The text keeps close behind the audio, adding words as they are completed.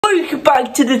Welcome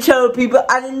back to the channel, people,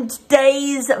 and in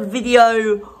today's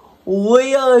video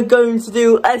we are going to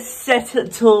do a setup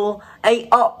tour, a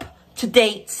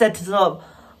up-to-date setup.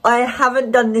 I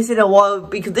haven't done this in a while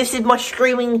because this is my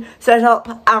streaming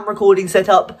setup and recording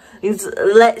setup.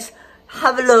 Let's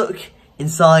have a look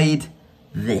inside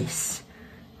this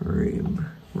room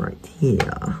right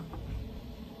here.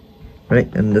 Right,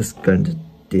 I'm just going to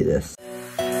do this.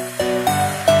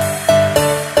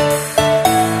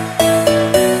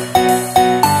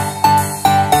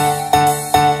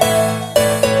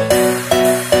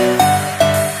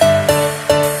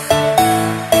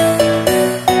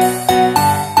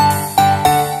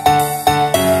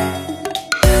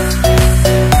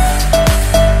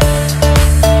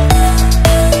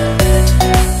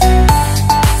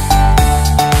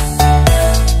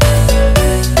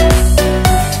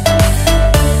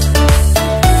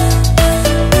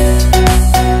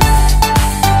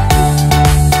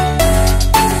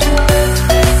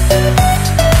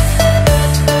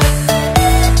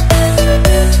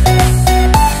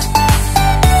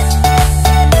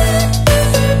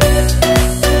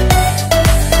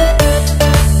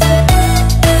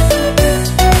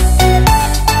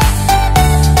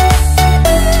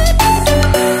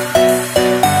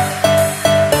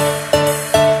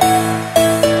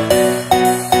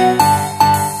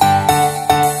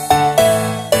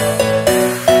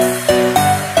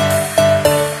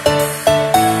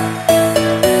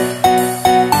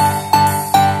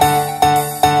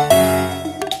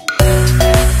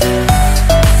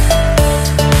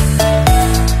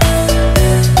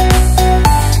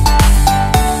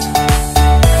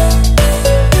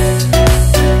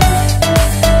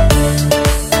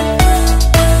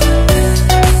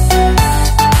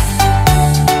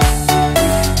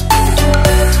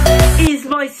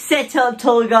 Setup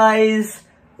tour, guys.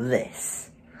 This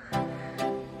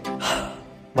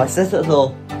my setup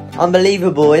tour,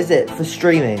 unbelievable, is it, for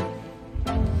streaming?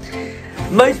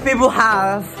 Most people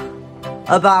have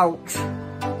about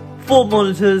 4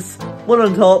 monitors, one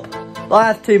on top. I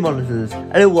have 2 monitors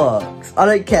and it works. I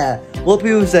don't care what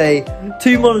people say,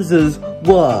 2 monitors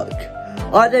work.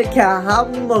 I don't care how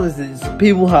many monitors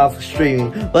people have for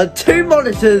streaming, but 2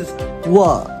 monitors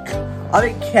work. I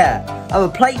don't care. I have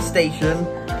a PlayStation,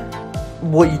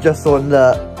 what you just saw in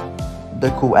the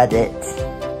cool edit,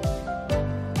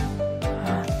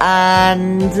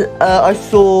 and I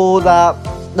saw that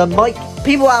the mic,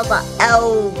 people have that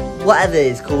L, whatever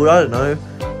it's called, I don't know,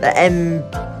 the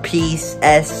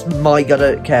MPS mic, I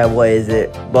don't care what is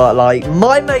it, but like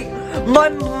my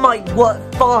mic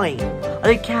works fine. I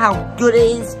don't care how good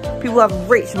it is. People have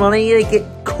rich money, they get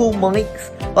cool mics,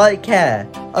 but I don't care.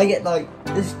 I get like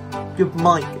this good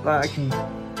mic that I can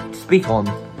speak on.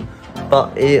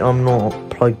 But I'm not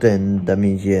plugged in, that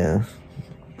means yeah.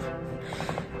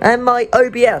 And my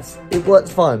OBS, it works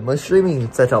fine. My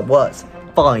streaming setup works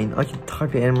fine. I can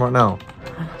type it in right now.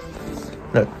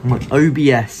 Look, my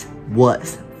OBS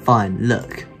works fine.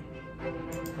 Look.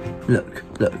 Look.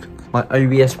 My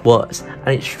OBS works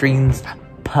and it streams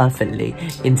perfectly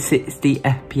in 60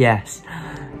 FPS.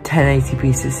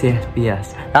 1080p 60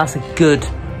 FPS. That's a good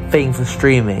thing for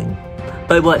streaming.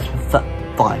 But it works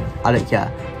fine. I don't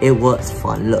care. It works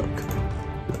fine. Look.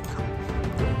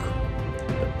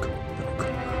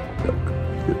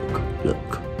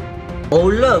 Oh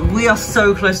look, we are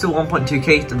so close to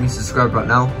 1.2k to be subscribed right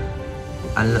now.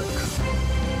 And look.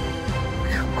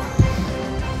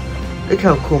 Look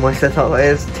how cool my setup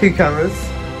is. 2 cameras.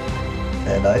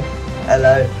 Hello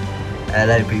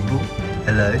people.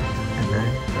 Hello.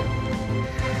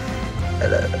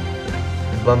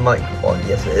 My mic on,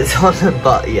 yes it is on,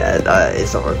 but yeah,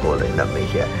 it's not recording, that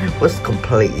means yeah, it was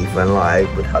completely fun. I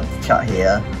would have the chat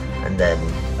here, and then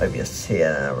OBS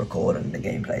here, and record, and the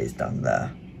gameplay is done there,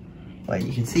 where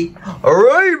you can see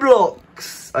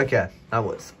Roblox. Okay, that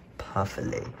was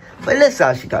perfectly, but let's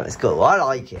actually go, let's go, I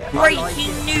like it.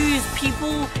 Breaking news,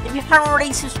 people, if you haven't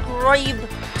already subscribed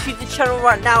to the channel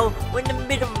right now, we're in the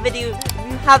middle of the video. If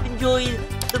you have enjoyed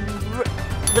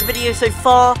the video so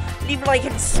far, leave a like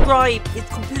and subscribe. It's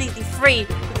completely free.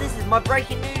 But this is my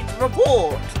breaking news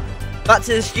report. Back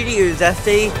to the studios,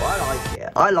 FD. Oh,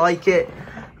 I like it.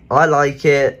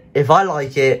 If I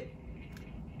like it,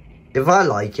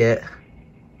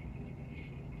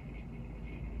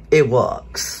 it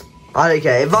works. I don't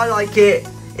care. If I like it,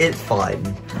 it's fine.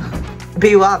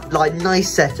 People have like nice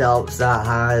setups that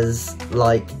has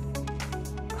like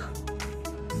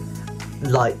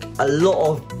a lot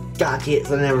of gadgets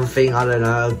and everything. I don't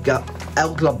know,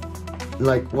 L Club,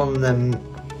 like one of them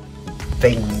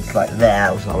things like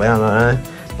there or something, I don't know,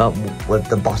 but with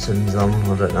the buttons on,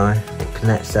 I don't know, it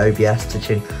connects to OBS to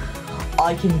tune. I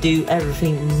I can do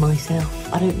everything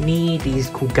myself. I don't need these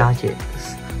cool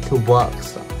gadgets to work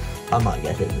stuff. I might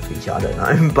get it in the future, I don't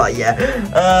know. But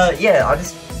yeah, yeah, I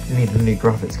just need a new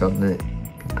graphics card and it'd be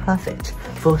perfect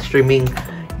for streaming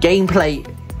gameplay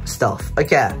stuff.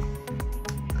 Okay.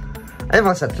 And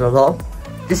my setup.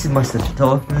 This is my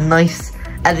setup. Nice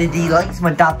LED lights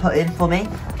my dad put in for me.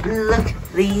 Look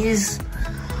at these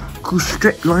cool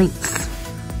strip lights.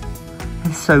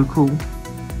 They're so cool.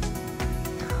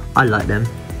 I like them.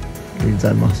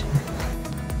 Inside my.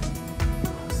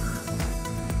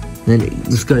 Then it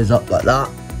just goes up like that,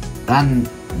 and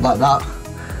like that,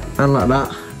 and like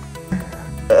that.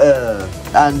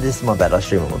 And this is my bed. I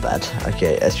stream on my bed.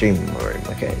 Okay, I stream in my room.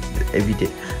 Okay,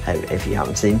 if you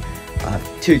haven't seen, I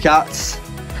have 2 cats.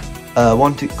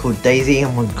 One called Daisy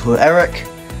and one called Eric.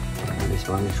 And this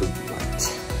one is called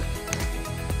Light.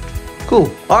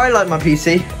 Cool. I like my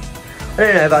PC. I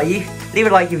don't know about you. Leave a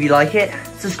like if you like it.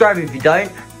 Subscribe if you don't.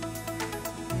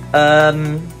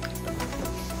 And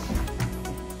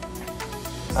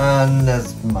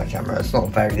there's my camera. It's not a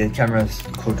very good camera. It's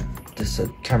called just a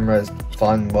camera. It's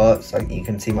fine, works. Like you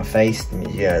can see my face. I mean,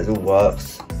 yeah, it all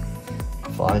works.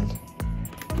 Fine.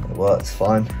 It works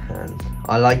fine, and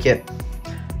I like it.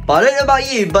 But I don't know about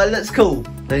you, but it looks cool.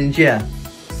 And yeah.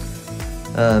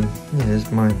 Yeah,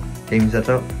 there's my game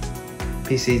setup.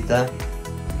 PC's there.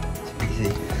 It's a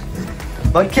PC.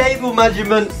 My cable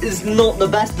measurement is not the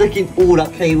best looking. All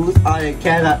that cables. I don't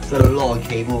care. That's a lot of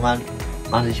cable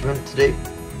management to do.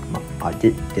 I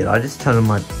did I just turn on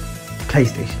my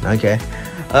PlayStation? Okay.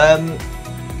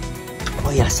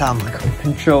 Oh yeah, sound like a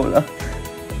controller.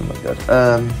 Oh my god.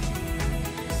 And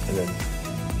then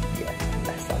yeah,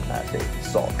 less than that too.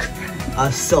 A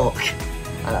sock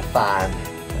and a fan.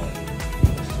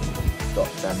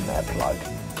 Stops and a plug.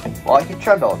 Well, I can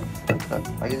tread on.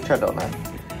 I can tread on now.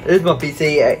 Here's my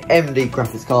PC, AMD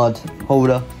graphics card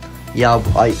holder. Yeah,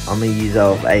 I'm a user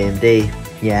of AMD.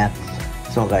 Yeah.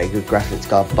 It's not a very good graphics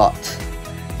card, but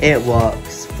it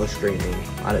works for streaming.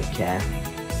 I don't care.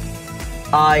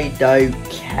 I don't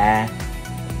care.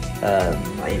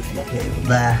 My internet cable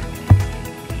there.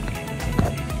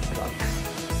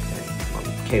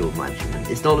 Cable management.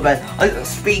 It's not the best. I got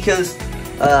speakers.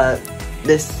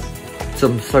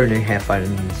 Some Sony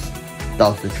headphones.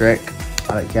 Does the trick.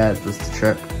 I don't care. It does the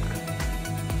trick.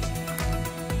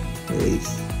 These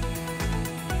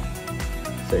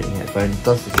Sony headphones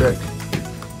does the trick.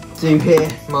 To hear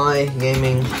my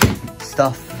gaming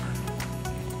stuff.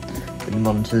 The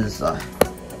monitors are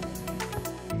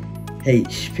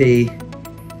HP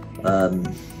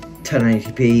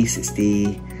 1080p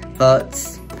 60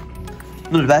 Hz.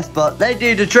 Not the best, but they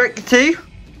do the trick too.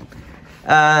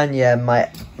 And yeah,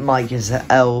 my mic is an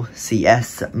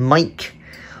LCS mic.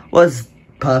 Was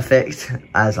perfect,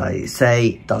 as I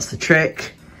say, does the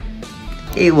trick.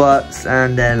 It works,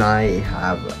 and then I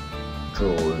have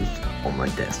drawers on my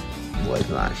desk. Well, it's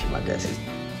not actually my desk, it's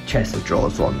chest of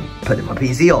drawers on putting my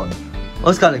PC on.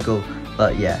 Well, it's kind of cool,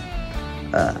 but yeah,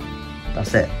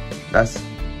 that's it. That's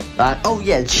that. Oh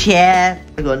yeah, chair.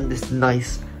 I got this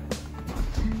nice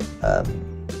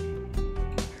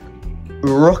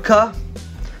rocker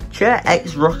chair,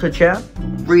 rocker chair.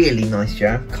 Really nice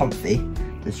chair, comfy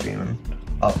to stream on.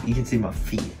 Oh, you can see my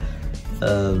feet.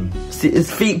 See,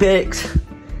 it's feet pics.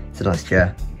 It's a nice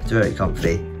chair. It's very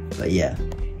comfy. But yeah.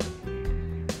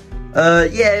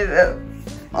 Yeah,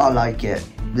 I like it.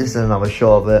 This is another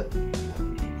shot of it.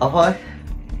 Have I?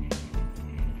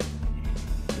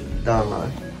 Don't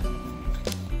know.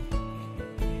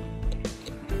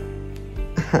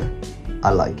 I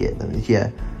like it. I mean,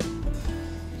 yeah.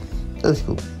 That's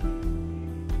cool.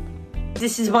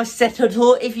 This is my setup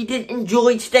tour. If you did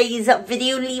enjoy today's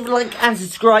video, leave a like and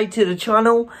subscribe to the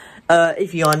channel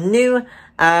if you are new.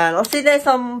 And I'll see you next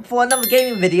time for another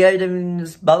gaming video. Then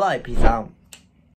bye bye. Peace out.